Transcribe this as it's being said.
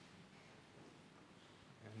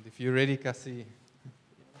If you're ready, Kassie,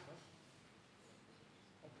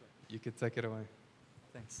 you can take it away.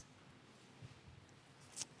 Thanks.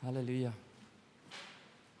 Hallelujah.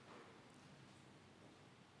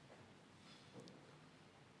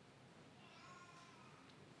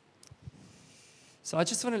 So I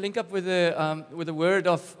just want to link up with a word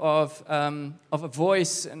of a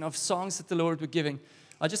voice and of songs that the Lord were giving.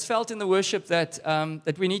 I just felt in the worship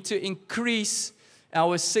that we need to increase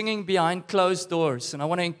our singing behind closed doors. And I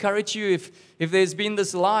want to encourage you, if there's been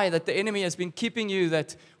this lie that the enemy has been keeping you,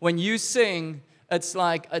 that when you sing, it's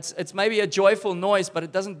like it's maybe a joyful noise, but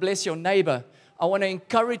it doesn't bless your neighbor. I want to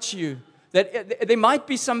encourage you that there might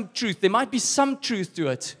be some truth. There might be some truth to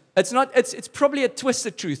it. It's probably a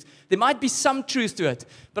twisted truth. There might be some truth to it.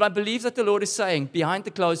 But I believe that the Lord is saying, behind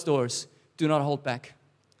the closed doors, do not hold back.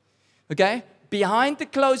 Okay? Behind the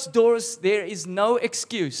closed doors, there is no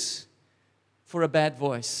excuse for a bad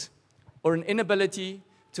voice or an inability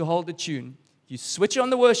to hold a tune. You switch on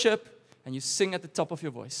the worship and you sing at the top of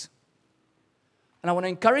your voice. And I want to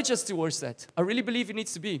encourage us towards that. I really believe it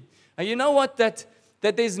needs to be. And you know what? That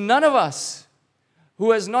there's none of us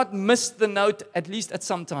who has not missed the note, at least at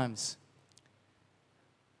some times.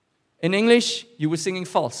 In English, you were singing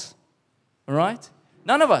false. All right?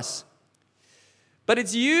 None of us. But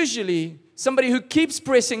it's usually somebody who keeps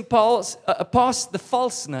pressing past the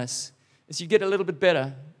falseness as you get a little bit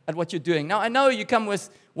better at what you're doing. Now, I know you come with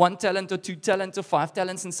 1 talent or 2 talents or 5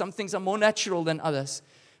 talents, and some things are more natural than others.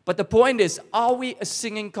 But the point is, are we a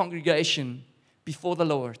singing congregation before the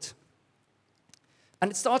Lord? And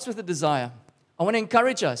it starts with a desire. I want to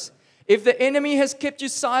encourage us. If the enemy has kept you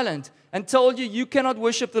silent and told you you cannot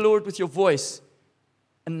worship the Lord with your voice,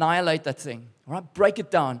 annihilate that thing. All right? Break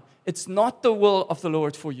it down. It's not the will of the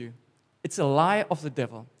Lord for you. It's a lie of the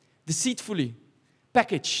devil, deceitfully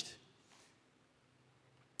packaged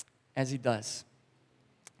as he does.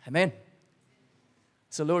 Amen.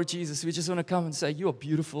 So, Lord Jesus, we just want to come and say, you are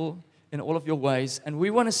beautiful in all of your ways, and we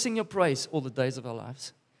want to sing your praise all the days of our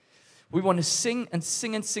lives. We want to sing and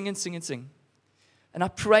sing and sing and sing and sing. And I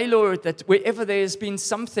pray, Lord, that wherever there has been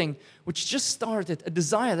something which just started, a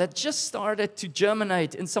desire that just started to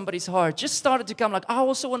germinate in somebody's heart, just started to come like, I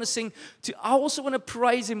also want to sing, I also want to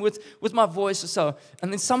praise him with my voice or so. And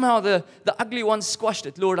then somehow the ugly one squashed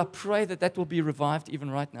it. Lord, I pray that will be revived even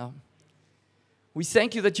right now. We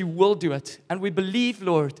thank you that you will do it. And we believe,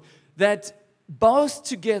 Lord, that both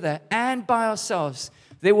together and by ourselves,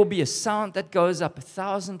 there will be a sound that goes up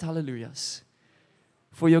 1,000 hallelujahs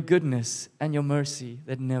for your goodness and your mercy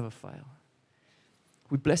that never fail.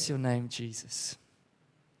 We bless your name, Jesus.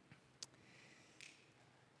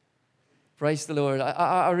 Praise the Lord.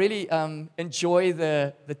 I really enjoy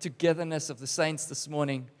the togetherness of the saints this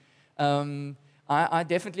morning. I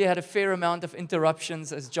definitely had a fair amount of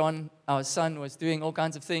interruptions as John, our son, was doing all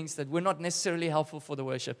kinds of things that were not necessarily helpful for the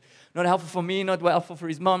worship. Not helpful for me, not helpful for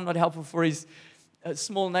his mom, not helpful for his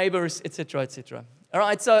small neighbors, etc., etc. All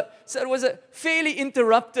right, so it was a fairly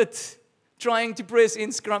interrupted trying to press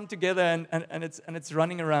in Scrum together, and it's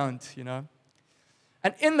running around, you know.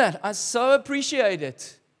 And in that, I so appreciated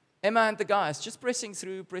Emma and the guys just pressing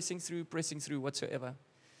through whatsoever.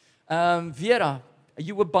 Vera,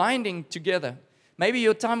 you were binding together. Maybe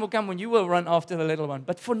your time will come when you will run after the little one.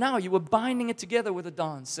 But for now, you were binding it together with a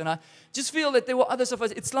dance. And I just feel that there were others of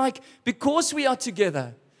us. It's like because we are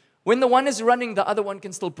together, when the one is running, the other one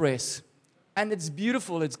can still press. And it's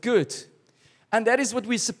beautiful, it's good. And that is what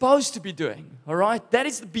we're supposed to be doing, all right? That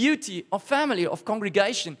is the beauty of family, of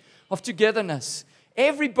congregation, of togetherness.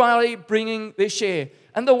 Everybody bringing their share.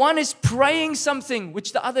 And the one is praying something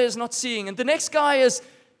which the other is not seeing. And the next guy is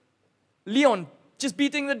Leon, just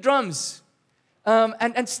beating the drums.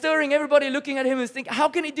 And stirring everybody, looking at him and think, how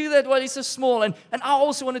can he do that while he's so small? And I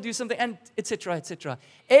also want to do something, and etc., etc.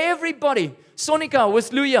 Everybody, Sonica with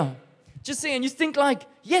Luya, just saying, you think like,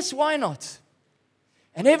 yes, why not?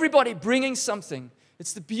 And everybody bringing something.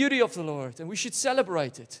 It's the beauty of the Lord, and we should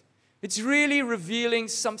celebrate it. It's really revealing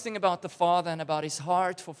something about the Father and about His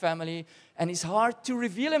heart for family and His heart to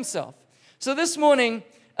reveal Himself. So this morning,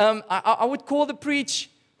 I would call the preach,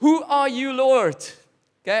 Who Are You, Lord?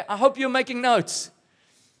 Okay, I hope you're making notes.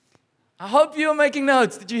 I hope you're making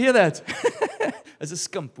notes. Did you hear that? As a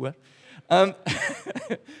scump, what?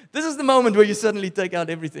 This is the moment where you suddenly take out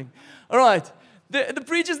everything. All right. The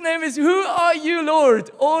preacher's name is Who Are You,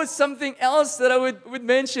 Lord? Or something else that I would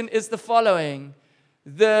mention is the following.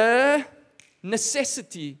 The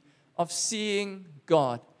necessity of seeing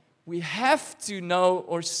God. We have to know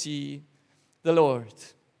or see the Lord.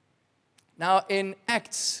 Now in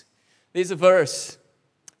Acts, there's a verse,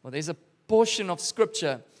 or there's a portion of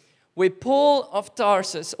Scripture where Paul of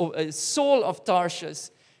Tarsus, or Saul of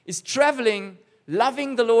Tarsus, is traveling,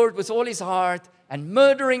 loving the Lord with all his heart and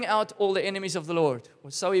murdering out all the enemies of the Lord.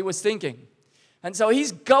 Or so he was thinking. And so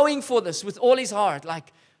he's going for this with all his heart,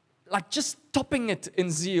 like just topping it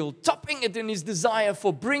in zeal, topping it in his desire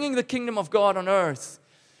for bringing the kingdom of God on earth.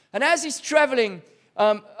 And as he's traveling,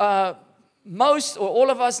 most or all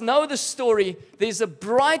of us know the story. There's a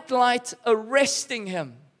bright light arresting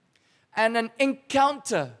him and an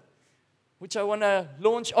encounter, which I want to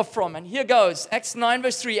launch off from. And here goes, Acts 9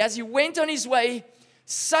 verse 3. As he went on his way,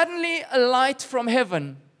 suddenly a light from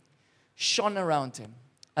heaven shone around him.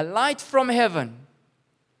 A light from heaven.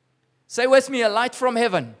 Say with me, a light from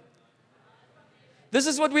heaven. This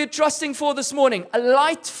is what we're trusting for this morning. A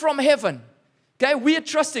light from heaven. Okay, we are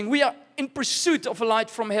trusting. We are in pursuit of a light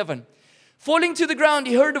from heaven. Falling to the ground,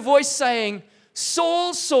 he heard a voice saying,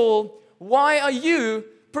 Saul, Saul, why are you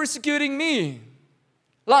persecuting me?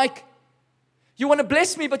 Like, you want to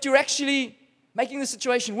bless me, but you're actually making the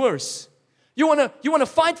situation worse. You want to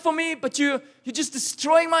fight for me, but you're just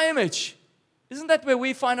destroying my image. Isn't that where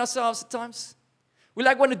we find ourselves at times? We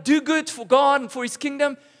want to do good for God and for his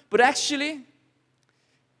kingdom, but actually...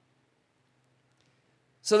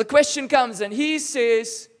 So the question comes, and he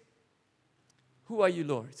says, who are you,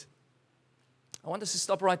 Lord? I want us to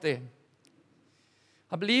stop right there.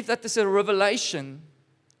 I believe that there's a revelation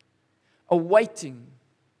awaiting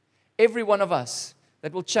every one of us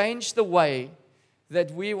that will change the way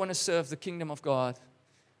that we want to serve the kingdom of God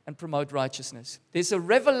and promote righteousness. There's a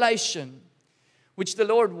revelation which the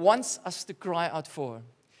Lord wants us to cry out for.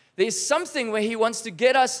 There's something where he wants to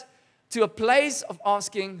get us to a place of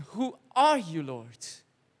asking, who are you, Lord?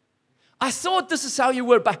 I thought this is how you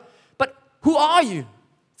were, but who are you?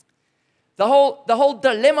 The whole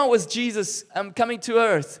dilemma with Jesus coming to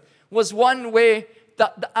earth was one where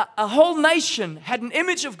a whole nation had an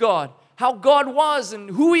image of God, how God was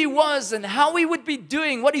and who he was and how he would be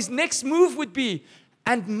doing, what his next move would be.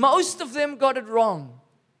 And most of them got it wrong.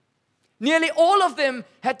 Nearly all of them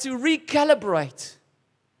had to recalibrate.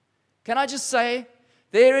 Can I just say,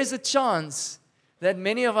 there is a chance that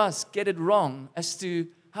many of us get it wrong as to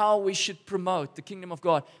how we should promote the kingdom of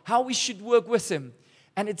God, how we should work with him.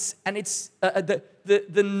 And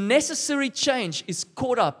the necessary change is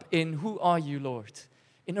caught up in who are you, Lord,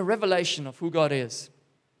 in a revelation of who God is.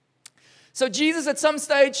 So Jesus at some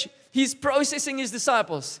stage, he's processing his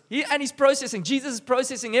disciples. Jesus is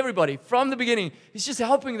processing everybody from the beginning. He's just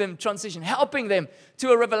helping them transition, helping them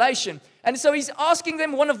to a revelation. And so he's asking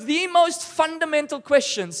them one of the most fundamental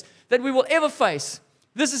questions that we will ever face.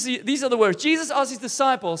 These are the words. Jesus asked his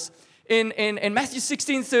disciples in Matthew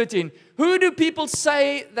 16:13, who do people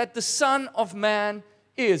say that the Son of Man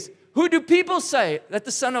is? Who do people say that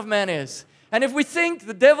the Son of Man is? And if we think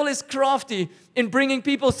the devil is crafty in bringing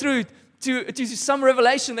people through to some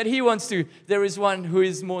revelation that he wants to, there is one who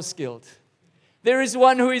is more skilled. There is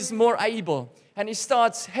one who is more able. And he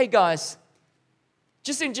starts, hey guys,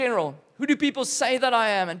 just in general, who do people say that I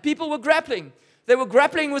am? And people were grappling. They were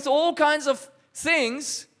grappling with all kinds of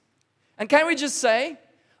things. And can we just say,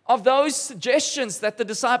 of those suggestions that the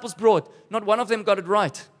disciples brought, not one of them got it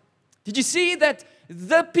right. Did you see that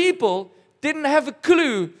the people didn't have a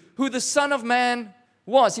clue who the Son of Man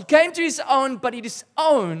was? He came to his own, but his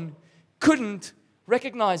own couldn't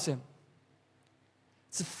recognize him.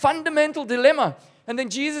 It's a fundamental dilemma. And then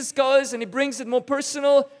Jesus goes and he brings it more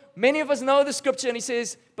personal. Many of us know the scripture and he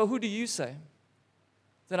says, but who do you say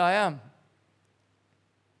that I am?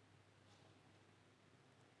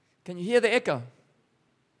 Can you hear the echo?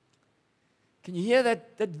 Can you hear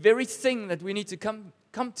that very thing that we need to come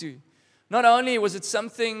to? Not only was it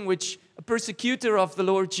something which a persecutor of the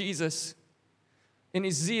Lord Jesus in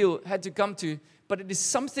his zeal had to come to, but it is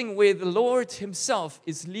something where the Lord himself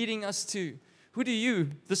is leading us to. Who do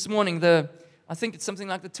you, this morning, I think it's something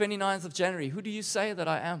like the 29th of January, who do you say that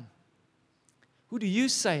I am? Who do you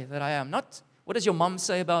say that I am? Not what does your mom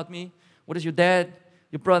say about me? What does your dad,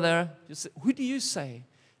 your brother, who do you say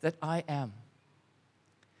that I am?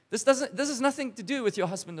 This has nothing to do with your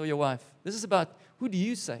husband or your wife. This is about who do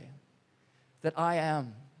you say that I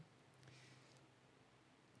am?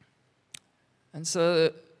 And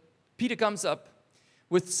so Peter comes up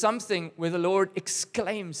with something where the Lord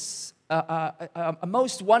exclaims a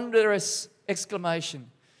most wondrous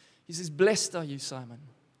exclamation. He says, blessed are you, Simon.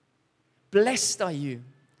 Blessed are you.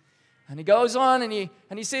 And he goes on and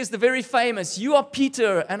he says the very famous, you are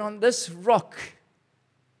Peter, and on this rock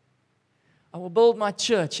I will build my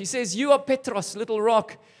church. He says, you are Petros, little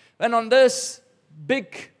rock, and on this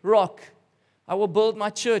big rock I will build my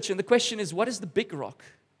church. And the question is, what is the big rock?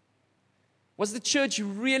 Was the church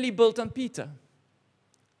really built on Peter?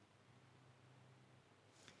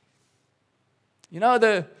 You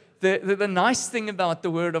know, the nice thing about the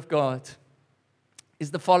Word of God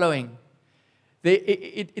is the following.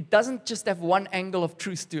 It doesn't just have one angle of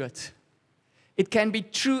truth to it. It can be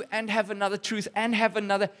true and have another truth and have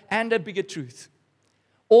another and a bigger truth.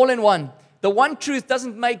 All in one. The one truth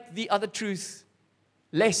doesn't make the other truth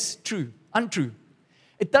less true, untrue.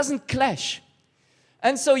 It doesn't clash.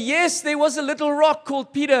 And so, yes, there was a little rock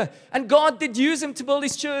called Peter, and God did use him to build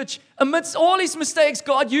his church. Amidst all his mistakes,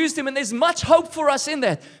 God used him, and there's much hope for us in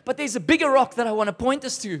that. But there's a bigger rock that I want to point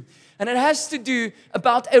us to, and it has to do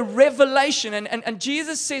about a revelation. And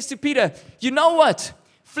Jesus says to Peter, you know what?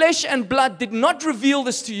 Flesh and blood did not reveal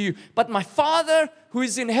this to you, but my Father who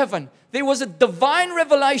is in heaven. There was a divine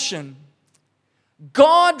revelation.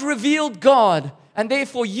 God revealed God, and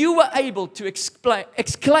therefore you were able to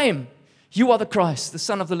exclaim, you are the Christ, the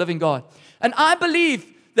Son of the living God. And I believe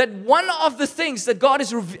that one of the things that God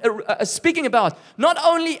is speaking about, not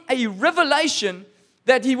only a revelation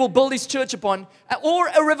that He will build His church upon, or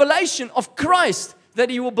a revelation of Christ that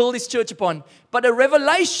He will build His church upon, but a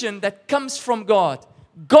revelation that comes from God.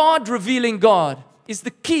 God revealing God is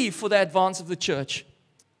the key for the advance of the church.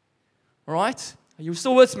 All right? Are you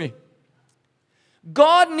still with me?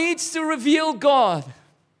 God needs to reveal God.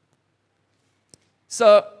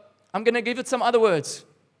 So, I'm going to give it some other words.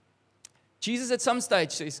 Jesus at some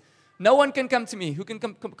stage says, no one can come to me. Who can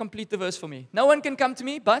complete the verse for me? No one can come to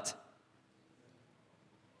me, but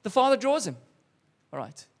the Father draws him. All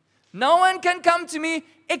right. No one can come to me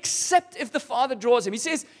except if the Father draws him. He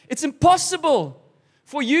says, it's impossible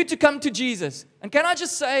for you to come to Jesus. And can I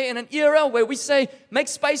just say, in an era where we say, make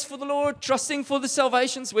space for the Lord, trusting for the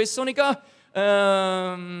salvations, where's Sonica?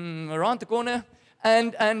 Around the corner.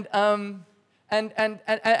 And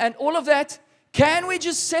all of that, can we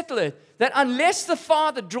just settle it? That unless the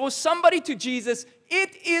Father draws somebody to Jesus,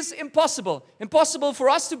 it is impossible. Impossible for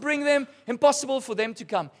us to bring them, impossible for them to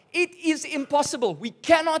come. It is impossible. We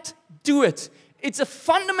cannot do it. It's a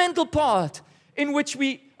fundamental part in which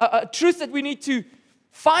a truth that we need to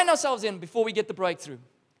find ourselves in before we get the breakthrough.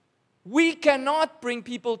 We cannot bring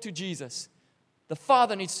people to Jesus. The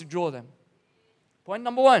Father needs to draw them. Point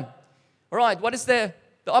number one. All right, what is the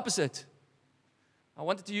opposite? I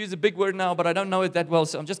wanted to use a big word now, but I don't know it that well,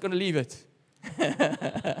 so I'm just going to leave it.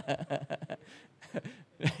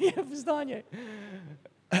 Ja, verstaan jy?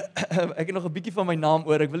 Ek het nog 'n bietjie van my naam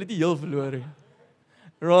oor. Ek wil dit nie heel verloor nie.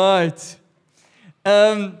 Right.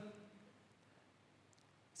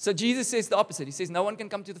 So Jesus says the opposite. He says no one can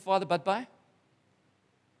come to the Father but by?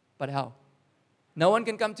 But how? No one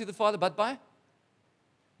can come to the Father but by?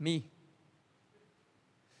 Me.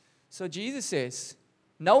 So Jesus says,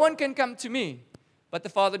 no one can come to me, but the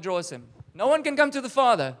Father draws him. No one can come to the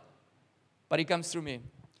Father, but He comes through me.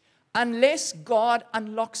 Unless God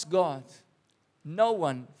unlocks God, no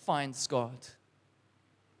one finds God.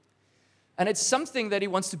 And it's something that He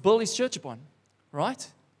wants to build His church upon, right?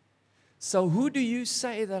 So who do you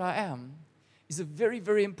say that I am is a very,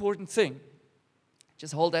 very important thing.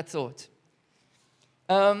 Just hold that thought.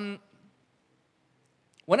 One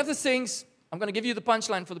of the things, I'm going to give you the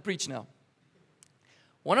punchline for the preach now.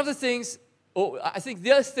 One of the things, or I think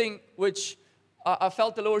the other thing which I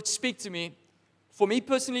felt the Lord speak to me, for me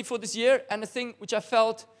personally for this year, and the thing which I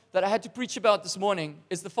felt that I had to preach about this morning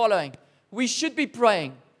is the following. We should be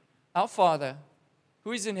praying, our Father,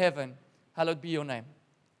 who is in heaven, hallowed be your name.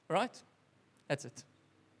 All right? That's it.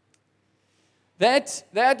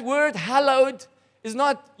 That word hallowed is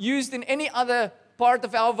not used in any other part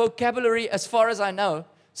of our vocabulary as far as I know.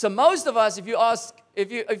 So most of us, if you ask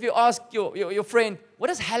your friend, what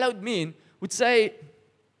does hallowed mean, would say,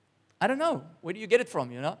 I don't know. Where do you get it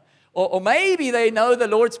from, you know? Or maybe they know the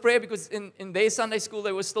Lord's Prayer because in their Sunday school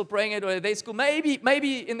they were still praying it, or their school,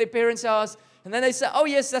 maybe in their parents' house, and then they say, oh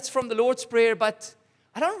yes, that's from the Lord's Prayer, but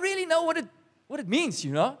I don't really know what it means,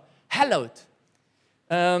 you know? Hallowed.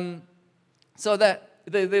 So that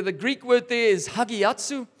the Greek word there is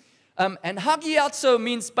hagiatsu, and hagiatsu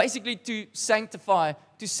means basically to sanctify,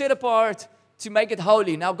 to set apart, to make it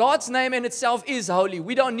holy. Now, God's name in itself is holy.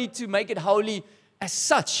 We don't need to make it holy as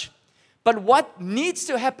such. But what needs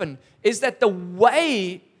to happen is that the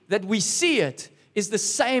way that we see it is the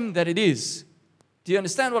same that it is. Do you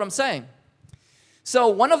understand what I'm saying? So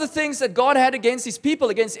one of the things that God had against His people,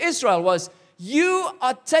 against Israel, was, you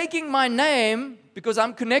are taking my name because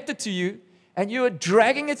I'm connected to you, and you are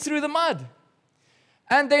dragging it through the mud.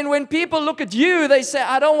 And then when people look at you, they say,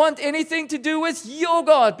 I don't want anything to do with your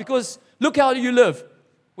God, because look how you live.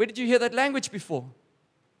 Where did you hear that language before?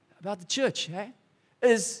 About the church, eh?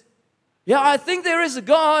 Yeah, I think there is a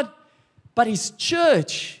God, but His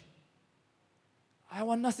church, I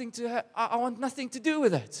want nothing to do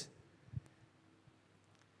with it.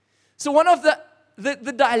 So one of the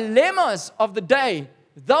dilemmas of the day,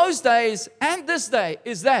 those days and this day,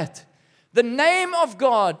 is that the name of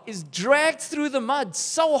God is dragged through the mud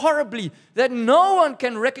so horribly that no one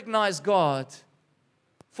can recognize God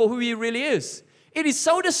for who He really is. It is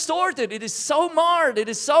so distorted, it is so marred, it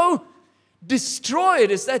is so destroyed,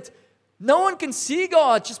 is that no one can see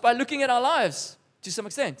God just by looking at our lives, to some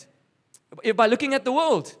extent, by looking at the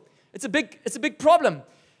world. It's a big problem.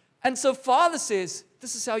 And so Father says,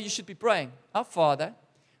 this is how you should be praying. Our Father,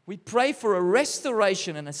 we pray for a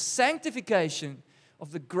restoration and a sanctification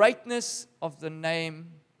of the greatness of the name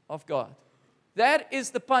of God. That is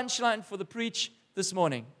the punchline for the preach this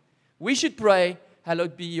morning. We should pray,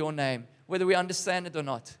 hallowed be your name, whether we understand it or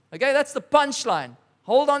not. Okay, that's the punchline.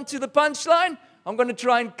 Hold on to the punchline. I'm going to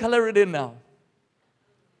try and color it in now.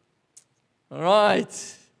 All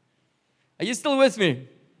right. Are you still with me?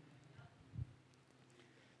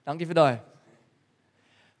 Dankie vir daai.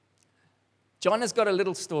 John has got a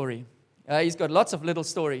little story. He's got lots of little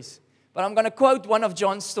stories. But I'm going to quote one of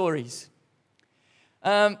John's stories.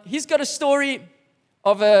 He's got a story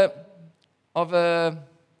of a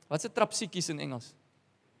what's 'n trapsiekies in Engels?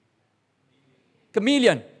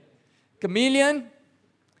 Chameleon. Chameleon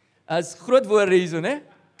as groot woorde hierso, né?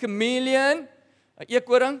 Chameleon, 'n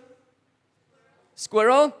eekhoring,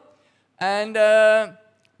 squirrel, and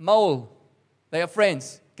mole. They are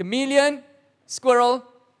friends. Chameleon, squirrel,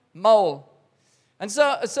 mole. And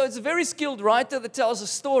so it's a very skilled writer that tells a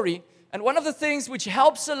story. And one of the things which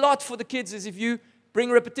helps a lot for the kids is if you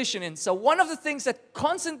bring repetition in. So one of the things that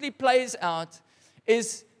constantly plays out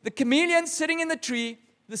is the chameleon sitting in the tree,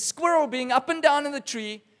 the squirrel being up and down in the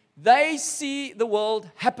tree. They see the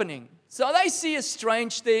world happening. So they see a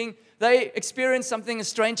strange thing. They experience something, a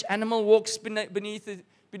strange animal walks beneath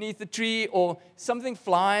the tree, or something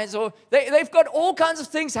flies, or they've got all kinds of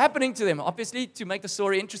things happening to them, obviously, to make the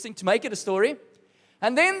story interesting, to make it a story.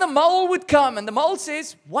 And then the mole would come, and the mole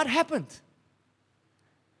says, what happened?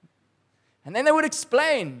 And then they would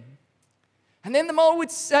explain. And then the mole would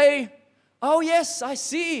say, oh yes, I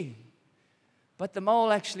see. But the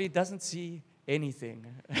mole actually doesn't see anything.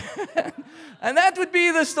 And that would be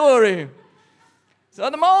the story. So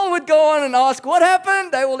the mole would go on and ask, what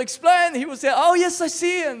happened? They will explain. He will say, oh yes, I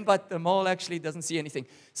see. But the mole actually doesn't see anything.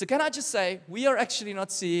 So can I just say, we are actually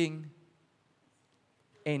not seeing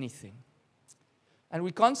anything. And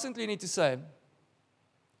we constantly need to say,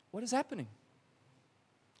 what is happening?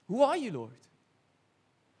 Who are you, Lord?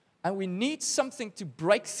 And we need something to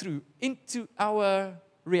break through into our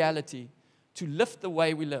reality to lift the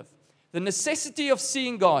way we live. The necessity of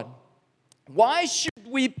seeing God. Why should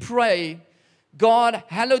we pray, God,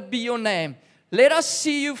 hallowed be your name? Let us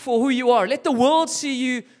see you for who you are. Let the world see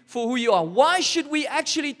you for who you are. Why should we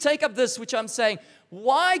actually take up this, which I'm saying?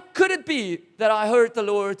 Why could it be that I heard the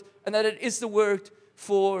Lord and that it is the word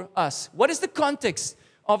for us? What is the context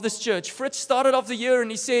of this church? Fritz started off the year and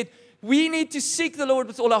he said, we need to seek the Lord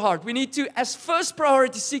with all our heart. We need to, as first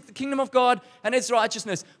priority, seek the kingdom of God and its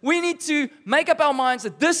righteousness. We need to make up our minds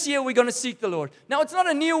that this year we're going to seek the Lord. Now, it's not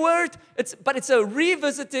a new word, but it's a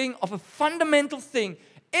revisiting of a fundamental thing.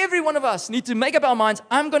 Every one of us need to make up our minds,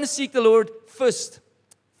 I'm going to seek the Lord first.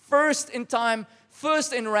 First in time,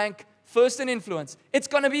 first in rank, first in influence. It's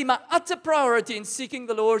going to be my utter priority in seeking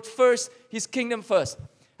the Lord first, His kingdom first.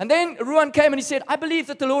 And then Ruan came and he said, I believe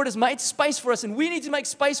that the Lord has made space for us and we need to make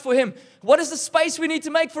space for Him. What is the space we need to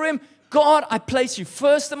make for Him? God, I place you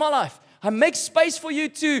first in my life. I make space for you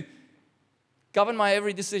to govern my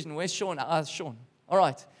every decision. Where's Sean? Sean. All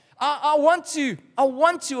right. I want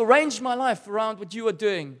to arrange my life around what you are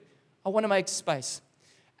doing. I want to make space.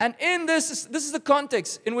 And in this is the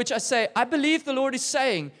context in which I say, I believe the Lord is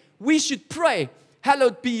saying, we should pray,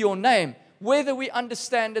 hallowed be your name, whether we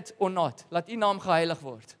understand it or not. Laat U naam geheilig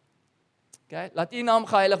word. Okay? Laat U naam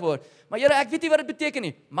geheilig word. Maar Here, ek weet nie wat dit beteken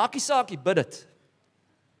nie. Maak nie saak nie, bid dit.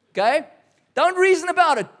 Okay? Don't reason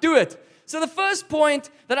about it, do it. So the first point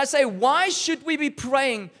that I say, why should we be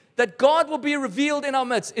praying that God will be revealed in our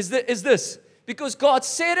midst is this. Because God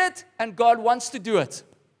said it and God wants to do it.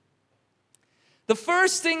 The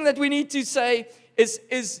first thing that we need to say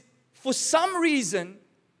is for some reason,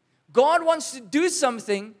 God wants to do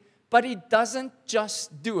something, but He doesn't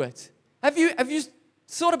just do it. Have you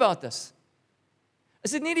thought about this?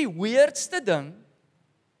 Is dit nie die weirdste ding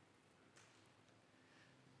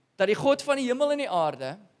dat die God van die hemel en die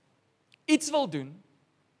aarde iets wil doen,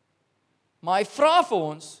 maar hy vra vir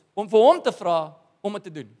ons om vir hom te vra om dit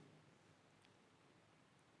te doen?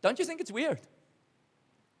 Don't you think it's weird?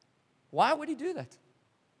 Why would He do that?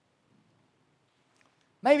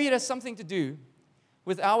 Maybe it has something to do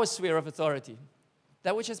with our sphere of authority,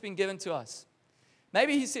 that which has been given to us.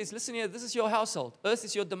 Maybe he says, listen here, this is your household. Earth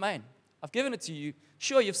is your domain. I've given it to you.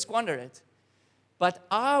 Sure, you've squandered it. But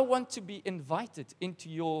I want to be invited into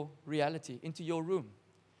your reality, into your room.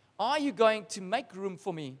 Are you going to make room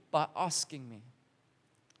for me by asking me?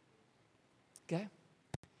 Okay?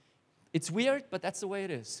 It's weird, but that's the way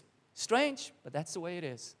it is. Strange, but that's the way it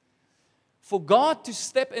is. For God to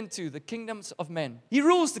step into the kingdoms of men, He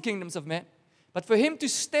rules the kingdoms of men, but for Him to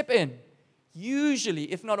step in,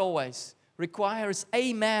 usually, if not always, requires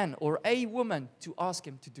a man or a woman to ask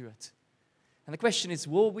Him to do it. And the question is,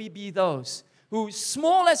 will we be those who,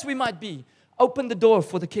 small as we might be, open the door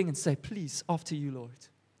for the King and say, please, after you, Lord.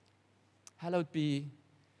 Hallowed be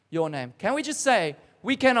your name. Can we just say,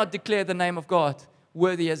 we cannot declare the name of God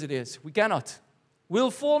worthy as it is. We cannot. We'll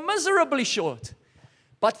fall miserably short.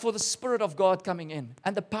 But for the Spirit of God coming in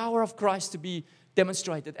and the power of Christ to be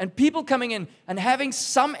demonstrated and people coming in and having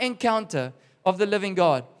some encounter of the living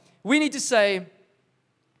God, we need to say,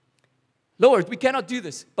 Lord, we cannot do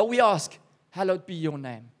this, but we ask, hallowed be your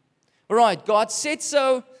name. All right, God said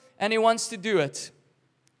so, and He wants to do it.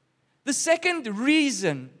 The second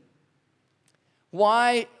reason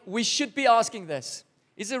why we should be asking this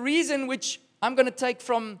is a reason which I'm going to take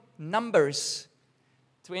from Numbers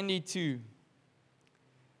 22.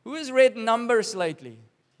 Who has read Numbers lately?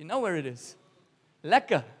 You know where it is.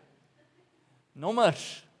 Lekker.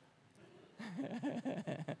 Nommers.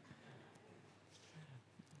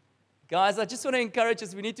 Guys, I just want to encourage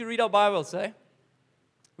us, we need to read our Bibles, eh?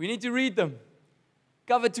 We need to read them,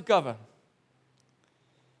 cover to cover.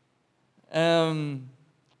 Tried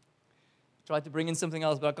to bring in something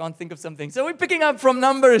else, but I can't think of something. So we're picking up from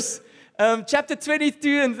Numbers, chapter 22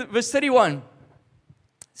 and verse 31.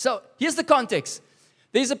 So here's the context.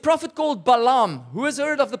 There's a prophet called Balaam. Who has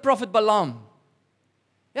heard of the prophet Balaam?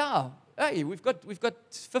 Yeah, hey, we've got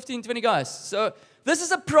 15, 20 guys. So this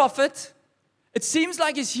is a prophet. It seems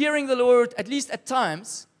like he's hearing the Lord, at least at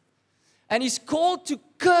times. And he's called to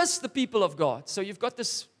curse the people of God. So you've got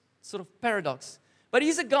this sort of paradox. But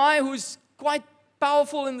he's a guy who's quite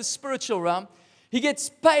powerful in the spiritual realm. He gets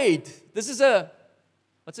paid. This is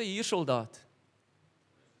what's a huursoldaat?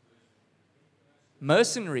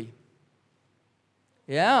 Mercenary.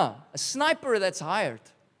 Yeah, a sniper that's hired.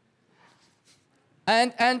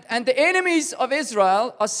 And the enemies of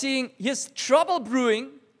Israel are seeing, here's trouble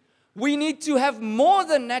brewing. We need to have more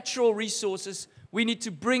than natural resources. We need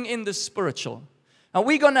to bring in the spiritual. And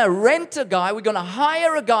we're going to rent a guy, we're going to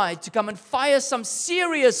hire a guy to come and fire some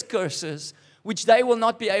serious curses, which they will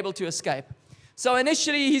not be able to escape. So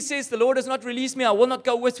initially he says, the Lord has not released me, I will not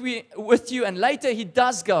go with you. And later he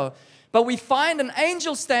does go. But we find an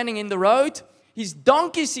angel standing in the road. His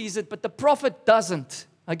donkey sees it, but the prophet doesn't.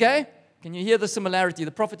 Okay? Can you hear the similarity?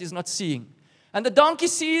 The prophet is not seeing. And the donkey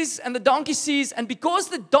sees, and because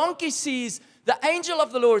the donkey sees the angel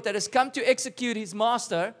of the Lord that has come to execute his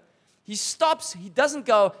master, he stops, he doesn't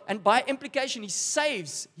go, and by implication, he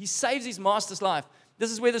saves his master's life.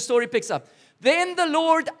 This is where the story picks up. Then the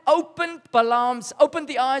Lord opened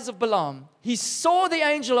the eyes of Balaam. He saw the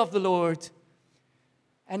angel of the Lord,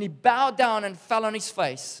 and he bowed down and fell on his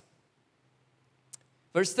face.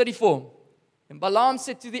 Verse 34. And Balaam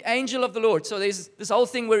said to the angel of the Lord, so there's this whole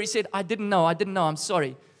thing where he said, I didn't know, I'm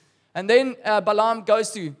sorry. And then Balaam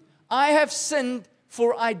goes to, I have sinned,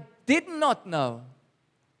 for I did not know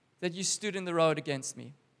that you stood in the road against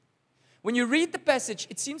me. When you read the passage,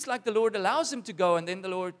 it seems like the Lord allows him to go, and then the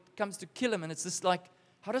Lord comes to kill him. And it's just like,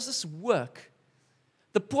 how does this work?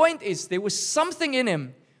 The point is, there was something in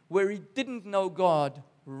him where he didn't know God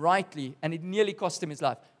rightly, and it nearly cost him his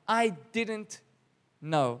life. I didn't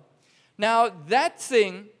know. Now, that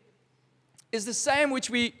thing is the same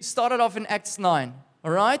which we started off in Acts 9,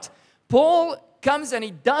 all right? Paul comes and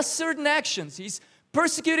he does certain actions. He's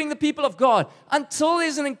persecuting the people of God until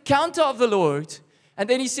there's an encounter of the Lord. And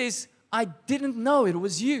then he says, I didn't know it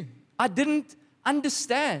was you. I didn't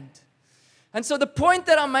understand. And so the point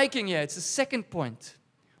that I'm making here, it's the second point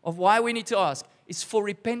of why we need to ask, is for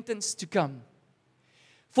repentance to come.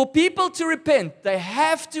 For people to repent, they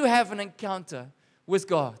have to have an encounter with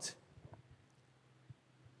God.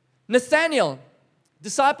 Nathanael,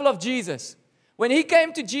 disciple of Jesus, when he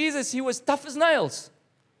came to Jesus, he was tough as nails.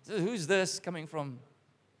 Who's this coming from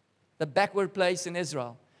the backward place in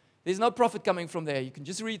Israel? There's no prophet coming from there. You can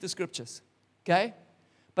just read the scriptures. Okay?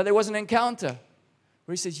 But there was an encounter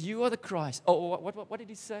where he says, you are the Christ. Oh, what did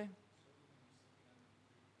he say?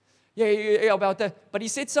 Yeah, about that. But he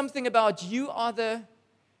said something about he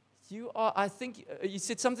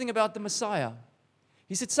said something about the Messiah.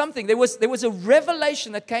 He said something. There was a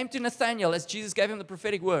revelation that came to Nathanael as Jesus gave him the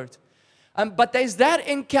prophetic word. But there's that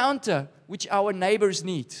encounter which our neighbors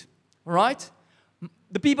need. All right?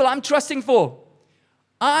 the people I'm trusting for.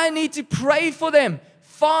 I need to pray for them.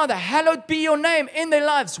 Father, hallowed be your name in their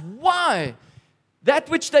lives. Why? That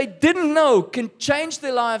which they didn't know can change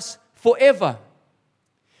their lives forever.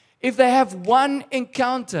 If they have one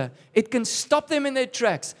encounter, it can stop them in their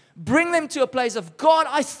tracks, bring them to a place of, God,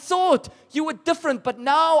 I thought you were different, but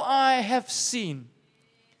now I have seen.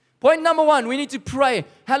 Point number 1, we need to pray,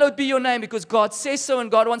 hallowed be your name, because God says so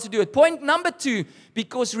and God wants to do it. Point number 2,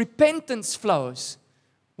 because repentance flows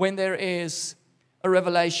when there is a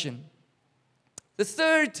revelation. The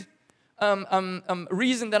third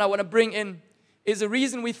reason that I want to bring in is a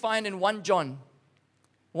reason we find in 1 John.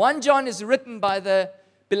 1 John is written by the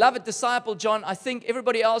beloved disciple John. I think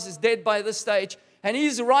everybody else is dead by this stage. And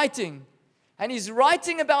he's writing. And he's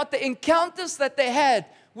writing about the encounters that they had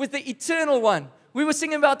with the Eternal One. We were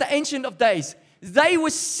singing about the Ancient of Days. They were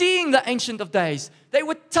seeing the Ancient of Days. They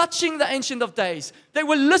were touching the Ancient of Days. They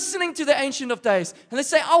were listening to the Ancient of Days. And they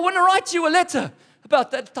say, I want to write you a letter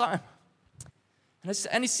about that time.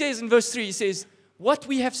 And he says in verse 3, he says, what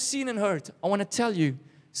we have seen and heard, I want to tell you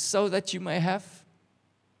so that you may have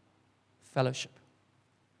fellowship.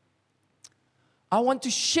 I want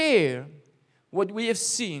to share what we have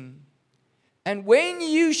seen. And when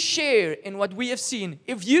you share in what we have seen,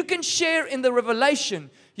 if you can share in the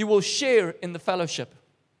revelation, you will share in the fellowship.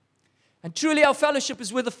 And truly our fellowship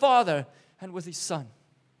is with the Father and with His Son.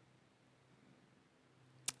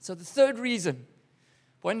 So the third reason,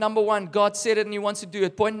 point number 1, God said it and He wants to do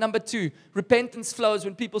it. Point number 2, repentance flows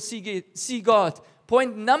when people see God.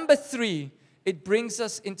 Point number 3, it brings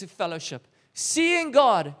us into fellowship. Seeing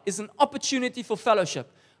God is an opportunity for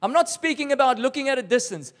fellowship. I'm not speaking about looking at a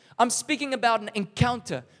distance. I'm speaking about an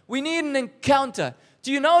encounter. We need an encounter.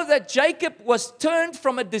 Do you know that Jacob was turned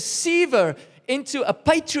from a deceiver into a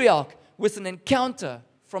patriarch with an encounter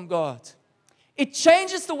from God? It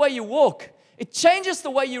changes the way you walk. It changes the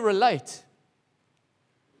way you relate.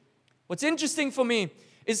 What's interesting for me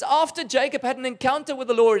is after Jacob had an encounter with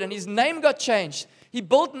the Lord and his name got changed, he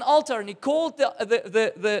built an altar and he called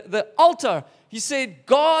the altar, he said,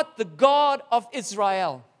 God, the God of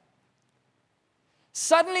Israel.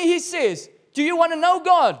 Suddenly he says, do you want to know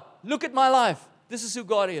God? Look at my life. This is who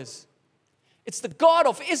God is. It's the God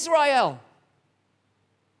of Israel.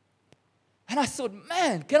 And I thought,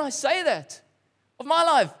 man, can I say that of my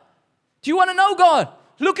life? Do you want to know God?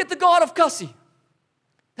 Look at the God of Kassie.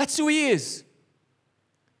 That's who He is.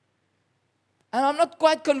 And I'm not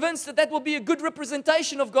quite convinced that that will be a good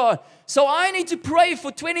representation of God. So I need to pray for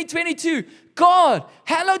 2022. God,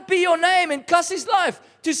 hallowed be your name in Kassie's life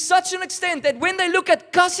to such an extent that when they look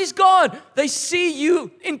at Kassie's God, they see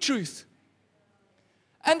you in truth.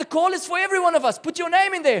 And the call is for every one of us. Put your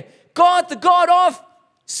name in there. God, the God of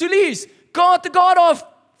Sulis. God, the God of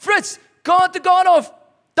Fritz. God, the God of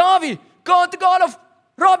Davi. God, the God of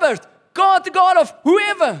Robert. God, the God of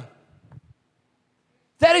whoever.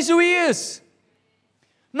 That is who He is.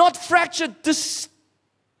 Not fractured, distorted,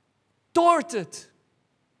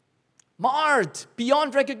 marred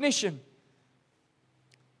beyond recognition.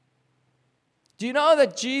 Do you know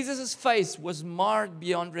that Jesus' face was marred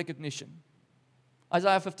beyond recognition?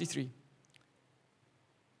 Isaiah 53.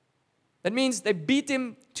 That means they beat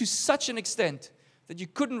Him to such an extent that you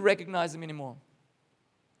couldn't recognize Him anymore.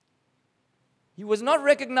 He was not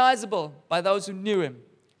recognizable by those who knew Him.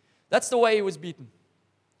 That's the way He was beaten.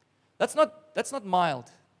 That's not mild.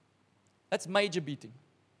 That's major beating.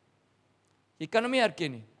 Jy kan hom nie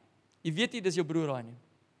herken nie. Jy weet nie dis jou broer daai nie.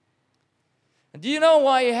 And do you know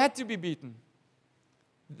why He had to be beaten?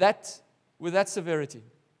 With that severity.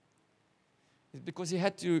 It's because He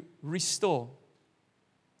had to restore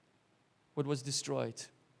what was destroyed.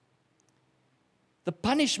 The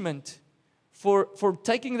punishment for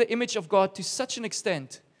taking the image of God to such an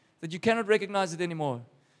extent that you cannot recognize it anymore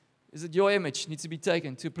is that your image needs to be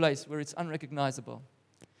taken to a place where it's unrecognizable.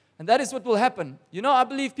 And that is what will happen. You know, I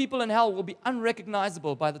believe people in hell will be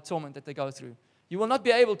unrecognizable by the torment that they go through. You will not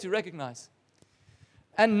be able to recognize.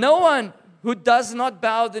 And no one who does not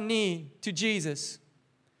bow the knee to Jesus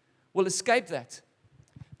will escape that.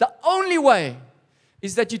 The only way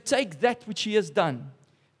is that you take that which He has done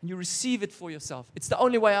and you receive it for yourself. It's the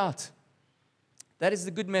only way out. That is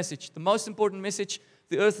the good message, the most important message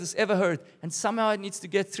the earth has ever heard. And somehow it needs to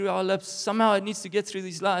get through our lips. Somehow it needs to get through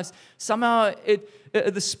these lives. Somehow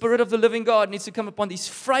the Spirit of the living God needs to come upon these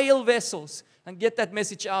frail vessels and get that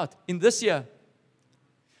message out in this year.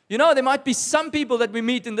 You know, there might be some people that we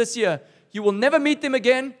meet in this year. You will never meet them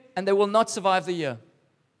again, and they will not survive the year.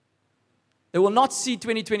 They will not see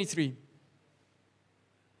 2023.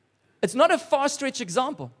 It's not a far-stretched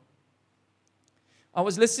example. I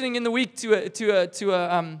was listening in the week to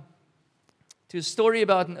to a story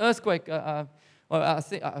about an earthquake. I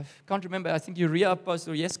can't remember. I think Uriah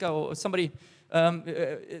posted or Jeska or somebody.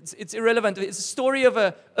 It's irrelevant. It's a story of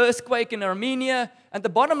an earthquake in Armenia. And the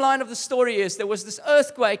bottom line of the story is there was this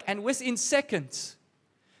earthquake, and within seconds,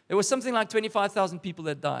 there was something like 25,000 people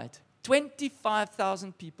that died.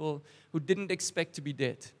 25,000 people who didn't expect to be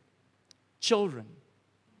dead. Children.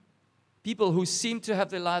 People who seemed to have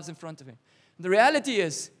their lives in front of him. The reality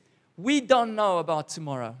is, we don't know about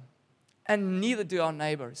tomorrow. And neither do our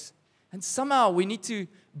neighbors. And somehow we need to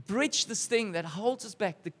bridge this thing that holds us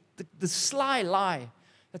back. The sly lie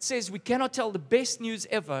that says we cannot tell the best news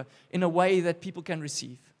ever in a way that people can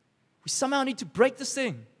receive. We somehow need to break this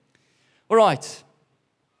thing. All right.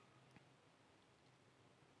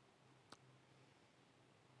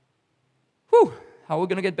 Whew, how are we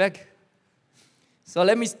going to get back? So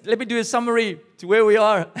let me do a summary to where we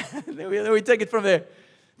are. Then we take it from there.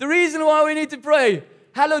 The reason why we need to pray,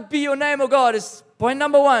 hallowed be your name, O God, is point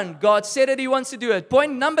number 1. God said that He wants to do it.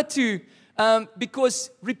 Point number 2, because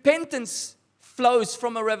repentance flows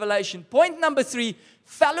from a revelation. Point number 3,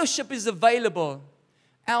 fellowship is available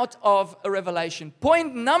out of a revelation.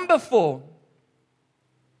 Point number 4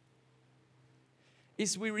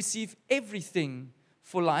 is we receive everything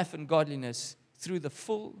for life and godliness through the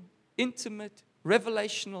full, intimate,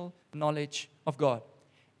 revelational knowledge of God.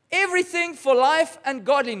 Everything for life and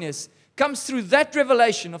godliness comes through that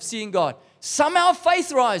revelation of seeing God. Somehow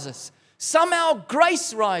faith rises. Somehow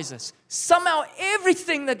grace rises. Somehow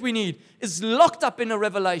everything that we need is locked up in a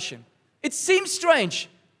revelation. It seems strange,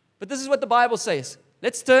 but this is what the Bible says.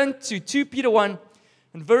 Let's turn to 2 Peter 1,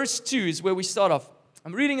 and verse 2 is where we start off.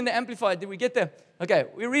 I'm reading in the Amplified. Did we get there? Okay,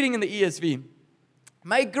 we're reading in the ESV.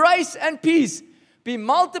 May grace and peace be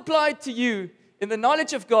multiplied to you in the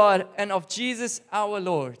knowledge of God and of Jesus our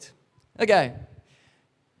Lord. Okay.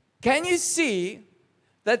 Can you see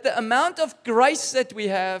that the amount of grace that we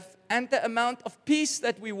have and the amount of peace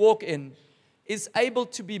that we walk in is able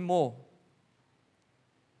to be more?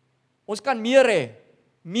 Ons kan meer hê.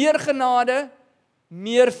 Meer genade,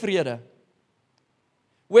 meer vrede.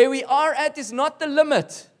 Where we are at is not the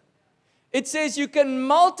limit. It says you can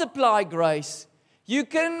multiply grace. You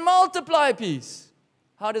can multiply peace.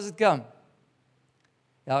 How does it come?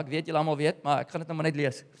 Ja, ek weet julle almal weet, maar ek gaan dit nou maar net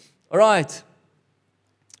lees. All right.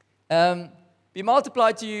 Be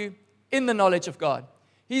multiplied to you in the knowledge of God.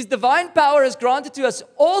 His divine power has granted to us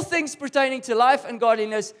all things pertaining to life and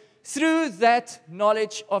godliness through that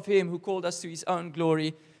knowledge of Him who called us to His own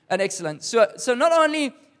glory and excellence. So not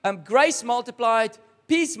only grace multiplied,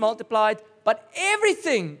 peace multiplied, but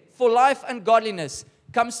everything for life and godliness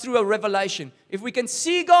comes through a revelation. If we can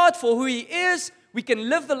see God for who He is, we can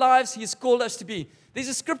live the lives He has called us to be. There's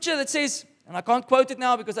a scripture that says, and I can't quote it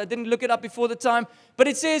now because I didn't look it up before the time, but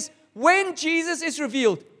it says, when Jesus is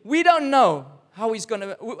revealed, we don't know how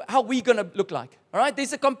we're gonna look like. All right?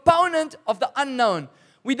 There's a component of the unknown.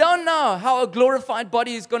 We don't know how a glorified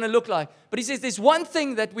body is going to look like. But He says there's one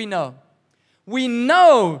thing that we know. We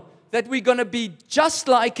know that we're going to be just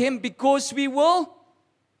like Him because we will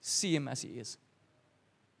see Him as He is.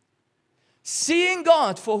 Seeing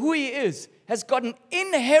God for who He is has got an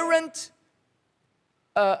inherent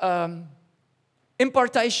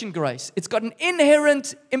impartation grace. It's got an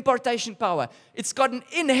inherent impartation power. It's got an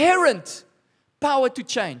inherent power to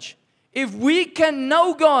change. If we can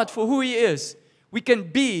know God for who He is, we can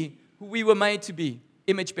be who we were made to be,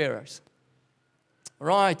 image bearers.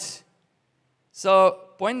 Right. So,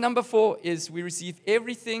 point number 4 is we receive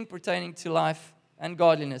everything pertaining to life and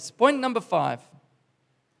godliness. Point number 5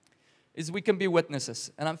 is we can be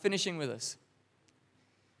witnesses. And I'm finishing with this.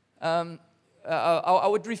 I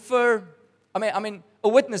would refer, I mean, a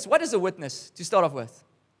witness. What is a witness, to start off with?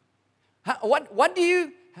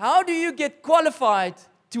 How do you get qualified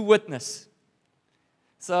to witness?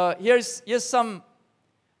 So here's some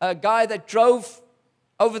guy that drove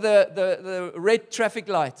over the red traffic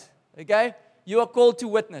light. Okay? You are called to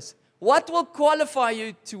witness. What will qualify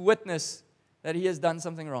you to witness that he has done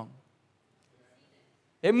something wrong?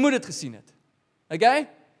 Hy moet het gesien het. Okay?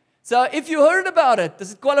 So if you heard about it,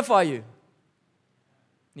 does it qualify you?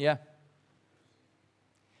 Yeah.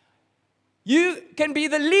 You can be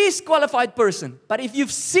the least qualified person, but if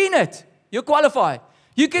you've seen it, you're qualified.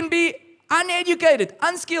 You can be uneducated,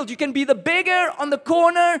 unskilled. You can be the beggar on the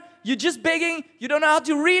corner. You're just begging. You don't know how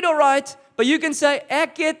to read or write, but you can say,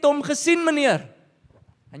 "Ek het hom gesien, meneer."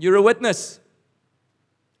 And you're a witness.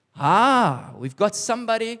 We've got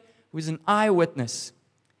somebody who's an eyewitness.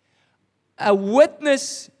 A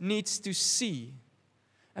witness needs to see.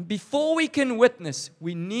 And before we can witness,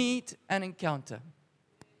 we need an encounter.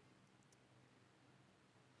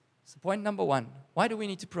 So point number 1, why do we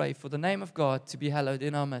need to pray for the name of God to be hallowed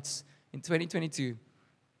in our midst in 2022?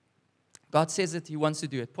 God says that He wants to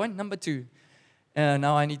do it. Point number 2,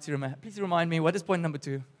 now I need to remember. Please remind me, what is point number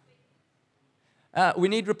 2? We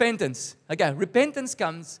need repentance. Okay, repentance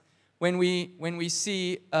comes when we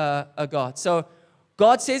see a God. So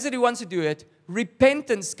God says that He wants to do it.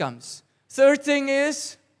 Repentance comes. Third thing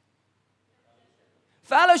is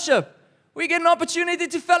fellowship. We get an opportunity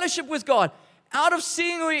to fellowship with God. Out of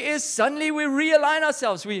seeing who He is, suddenly we realign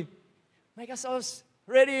ourselves. We make ourselves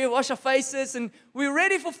ready, wash our faces, and we're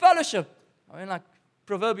ready for fellowship. I mean, like,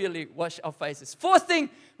 proverbially wash our faces. Fourth thing,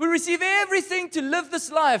 we receive everything to live this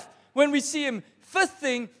life when we see Him. Fifth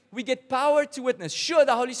thing, we get power to witness. Sure,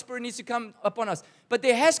 the Holy Spirit needs to come upon us, but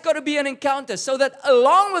there has got to be an encounter so that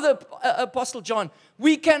along with the Apostle John,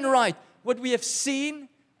 we can write what we have seen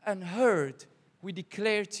and heard, we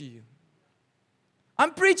declare to you.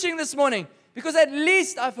 I'm preaching this morning because at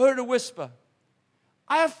least I've heard a whisper.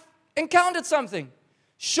 I have encountered something.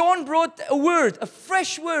 Sean brought a word, a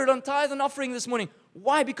fresh word on tithe and offering this morning.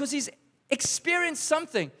 Why? Because he's experienced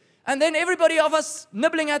something. And then everybody of us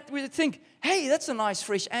nibbling at, we think, hey, that's a nice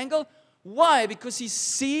fresh angle. Why? Because he's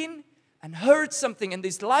seen and heard something and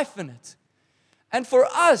there's life in it. And for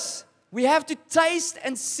us, we have to taste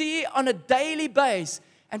and see on a daily basis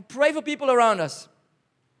and pray for people around us.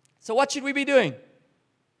 So what should we be doing?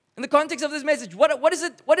 In the context of this message, what is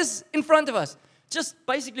it? What is in front of us? Just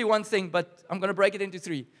basically one thing, but I'm going to break it into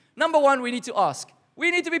 3. Number 1, we need to ask.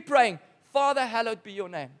 We need to be praying, Father, hallowed be your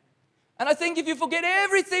name. And I think if you forget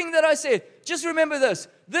everything that I said, just remember this.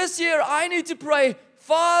 This year, I need to pray,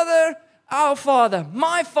 Father, our Father,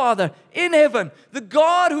 my Father in heaven, the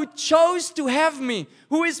God who chose to have me,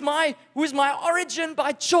 who is my origin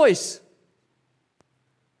by choice,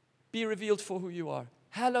 be revealed for who you are.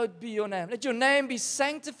 Hallowed be your name. Let your name be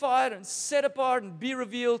sanctified and set apart and be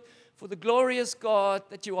revealed for the glorious God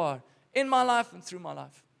that you are in my life and through my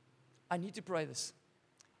life. I need to pray this.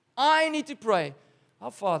 I need to pray,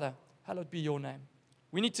 our Father, hallowed be your name.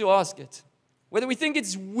 We need to ask it. Whether we think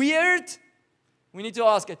it's weird, we need to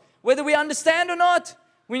ask it. Whether we understand or not,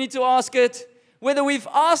 we need to ask it. Whether we've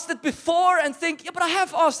asked it before and think, yeah, but I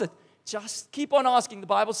have asked it. Just keep on asking. The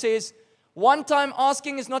Bible says, one time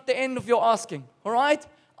asking is not the end of your asking. All right?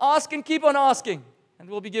 Ask and keep on asking, and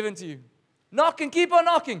it will be given to you. Knock and keep on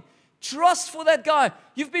knocking. Trust for that guy.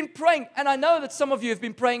 You've been praying, and I know that some of you have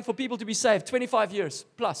been praying for people to be saved 25 years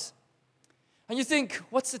plus. And you think,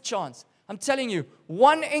 what's the chance? I'm telling you,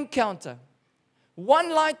 one encounter,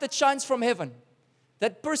 one light that shines from heaven,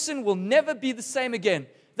 that person will never be the same again.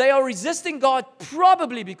 They are resisting God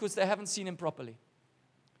probably because they haven't seen Him properly.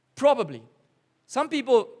 Probably. Some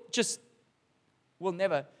people just will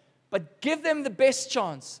never. But give them the best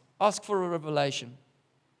chance. Ask for a revelation.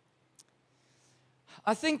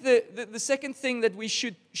 I think the second thing that we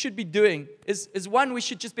should be doing is one, we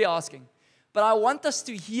should just be asking. But I want us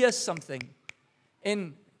to hear something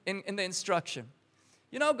in the instruction.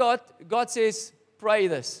 You know, God says, pray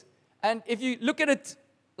this. And if you look at it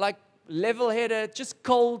like level-headed, just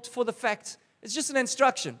cold for the facts, it's just an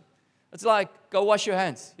instruction. It's like, go wash your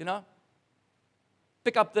hands, you know.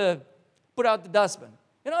 Put out the dustbin.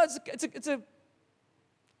 You know,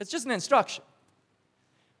 it's just an instruction.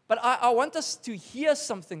 But I want us to hear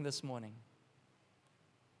something this morning.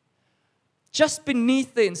 Just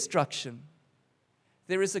beneath the instruction,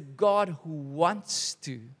 there is a God who wants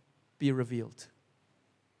to be revealed.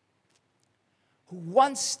 Who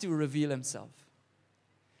wants to reveal Himself.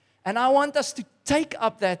 And I want us to take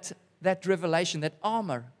up that revelation, that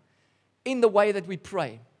armor, in the way that we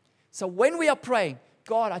pray. So when we are praying,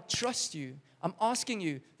 God, I trust you. I'm asking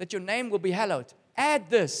you that your name will be hallowed. Add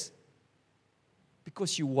this.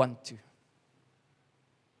 Because you want to.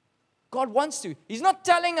 God wants to. He's not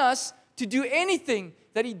telling us to do anything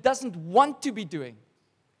that He doesn't want to be doing.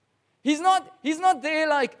 He's not there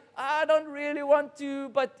like, I don't really want to,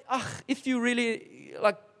 but if you really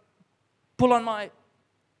like pull on my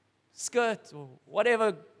skirt or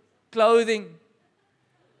whatever clothing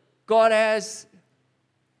God has,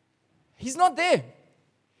 He's not there.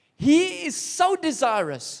 He is so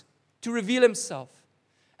desirous to reveal Himself.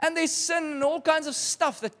 And there's sin and all kinds of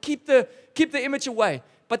stuff that keep the image away.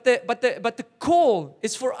 But the call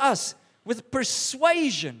is for us with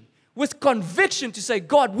persuasion, with conviction to say,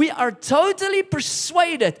 God, we are totally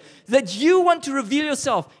persuaded that you want to reveal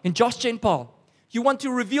yourself in Josh, Jen, Paarl. You want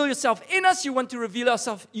to reveal yourself in us. You want to reveal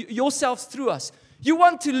yourself through us. You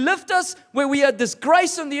want to lift us where we are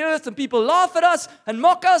disgraced on the earth and people laugh at us and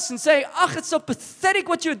mock us and say, it's so pathetic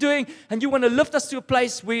what you're doing. And you want to lift us to a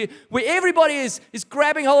place where everybody is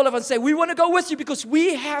grabbing hold of us and say, we want to go with you because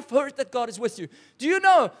we have heard that God is with you. Do you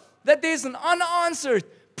know that there's an unanswered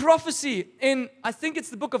prophecy in, I think it's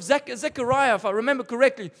the book of Zechariah, if I remember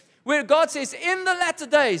correctly, where God says, in the latter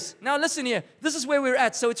days, now listen here, this is where we're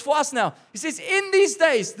at, so it's for us now. He says, in these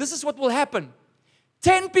days, this is what will happen.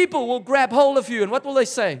 10 people will grab hold of you, and what will they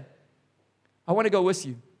say? I want to go with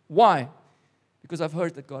you. Why? Because I've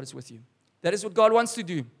heard that God is with you. That is what God wants to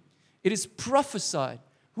do. It is prophesied.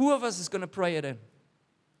 Who of us is going to pray it in?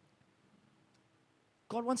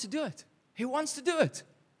 God wants to do it. He wants to do it.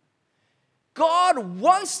 God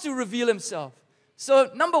wants to reveal Himself.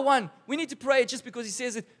 So, number one, we need to pray it just because He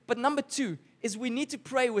says it. But number two is we need to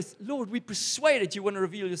pray with, Lord, we persuaded you want to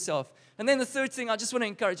reveal yourself. And then the third thing, I just want to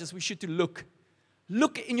encourage us, we should to look.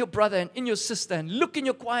 Look in your brother and in your sister and look in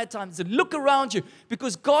your quiet times and look around you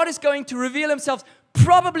because God is going to reveal Himself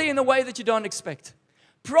probably in a way that you don't expect.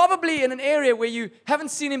 Probably in an area where you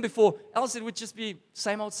haven't seen Him before, else it would just be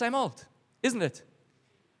same old, isn't it?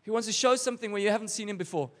 He wants to show something where you haven't seen Him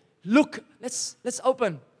before. Look, let's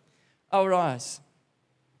open our eyes.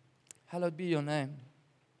 Hallowed be your name.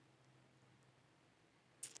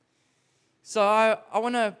 So I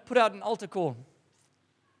want to put out an altar call.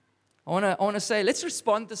 I want to say, let's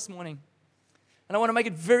respond this morning. And I want to make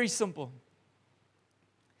it very simple.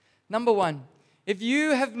 Number one, if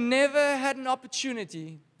you have never had an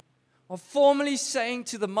opportunity of formally saying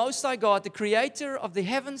to the Most High God, the Creator of the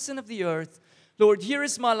heavens and of the earth, Lord, here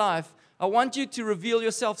is my life. I want you to reveal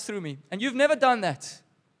yourself through me. And you've never done that.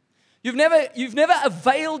 You've never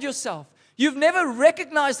availed yourself. You've never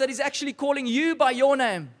recognized that He's actually calling you by your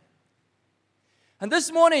name. And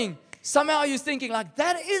this morning, somehow you're thinking like,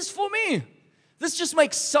 that is for me. This just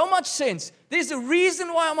makes so much sense. There's a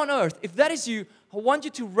reason why I'm on earth. If that is you, I want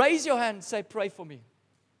you to raise your hand and say, pray for me.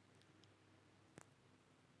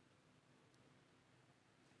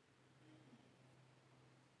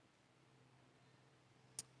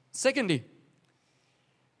 Secondly,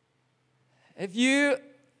 if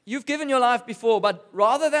you've given your life before, but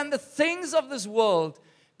rather than the things of this world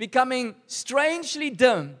becoming strangely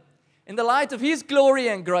dim in the light of His glory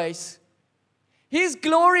and grace, His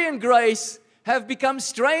glory and grace have become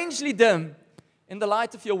strangely dim in the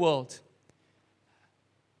light of your world.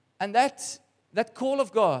 And that call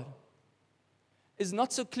of God is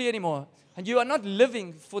not so clear anymore. And you are not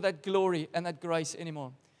living for that glory and that grace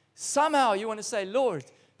anymore. Somehow you want to say, Lord,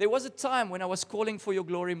 there was a time when I was calling for your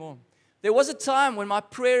glory more. There was a time when my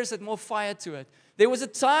prayers had more fire to it. There was a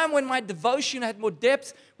time when my devotion had more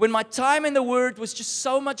depth, when my time in the Word was just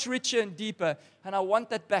so much richer and deeper. And I want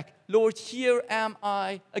that back. Lord, here am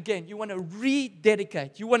I again. You want to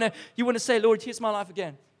rededicate. You want to say, Lord, here's my life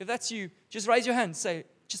again. If that's you, just raise your hand and say,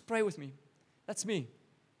 just pray with me. That's me.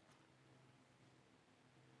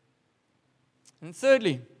 And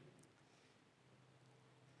thirdly,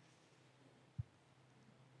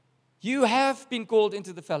 you have been called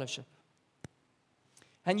into the fellowship.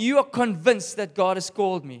 And you are convinced that God has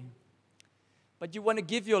called me. But you want to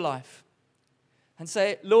give your life. And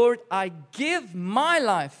say, Lord, I give my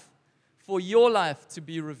life for your life to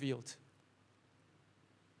be revealed.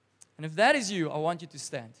 And if that is you, I want you to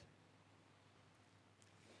stand.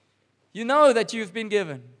 You know that you've been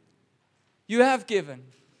given. You have given.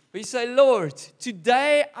 But you say, Lord,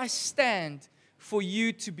 today I stand for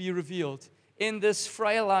you to be revealed in this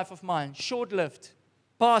frail life of mine, short-lived,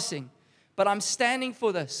 passing. But I'm standing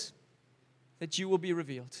for this, that you will be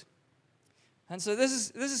revealed. And so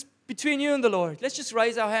this is between you and the Lord. Let's just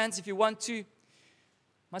raise our hands if you want to.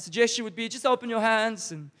 My suggestion would be just open your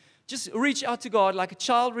hands and just reach out to God like a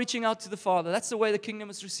child reaching out to the Father. That's the way the kingdom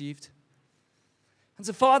is received. And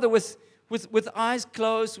so, Father, with eyes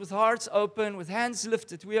closed, with hearts open, with hands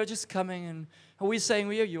lifted, we are just coming and we're saying,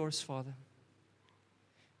 we are yours, Father.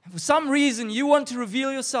 And for some reason, you want to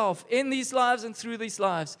reveal yourself in these lives and through these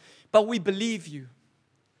lives, but we believe you.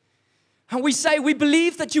 And we say, we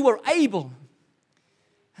believe that you are able.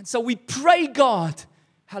 And so we pray, God,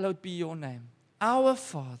 hallowed be your name. Our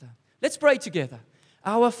Father. Let's pray together.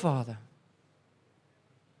 Our Father,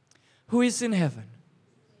 who is in heaven,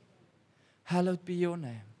 hallowed be your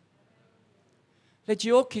name. Let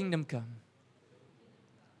your kingdom come.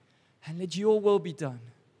 And let your will be done.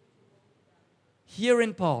 Here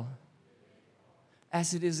in Paarl,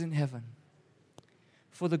 as it is in heaven.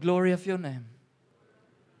 For the glory of your name.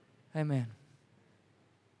 Amen.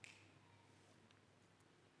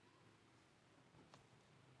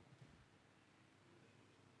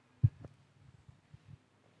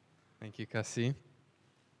 Thank you, Kassie.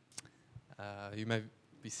 You may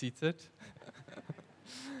be seated.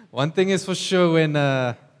 One thing is for sure, when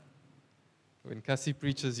Kassie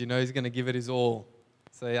preaches, you know he's going to give it his all.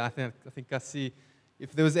 So I think Kassie,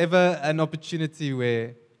 if there was ever an opportunity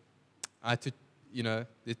where I had to there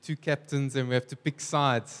are two captains and we have to pick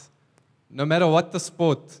sides. No matter what the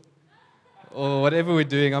sport or whatever we're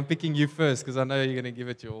doing, I'm picking you first because I know you're going to give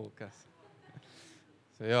it your all, Kassie.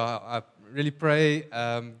 So I really pray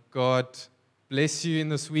God bless you in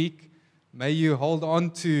this week. May you hold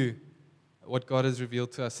on to what God has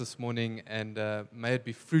revealed to us this morning, and may it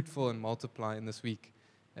be fruitful and multiply in this week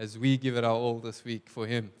as we give it our all this week for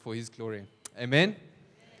Him, for His glory. Amen.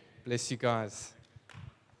 Bless you guys.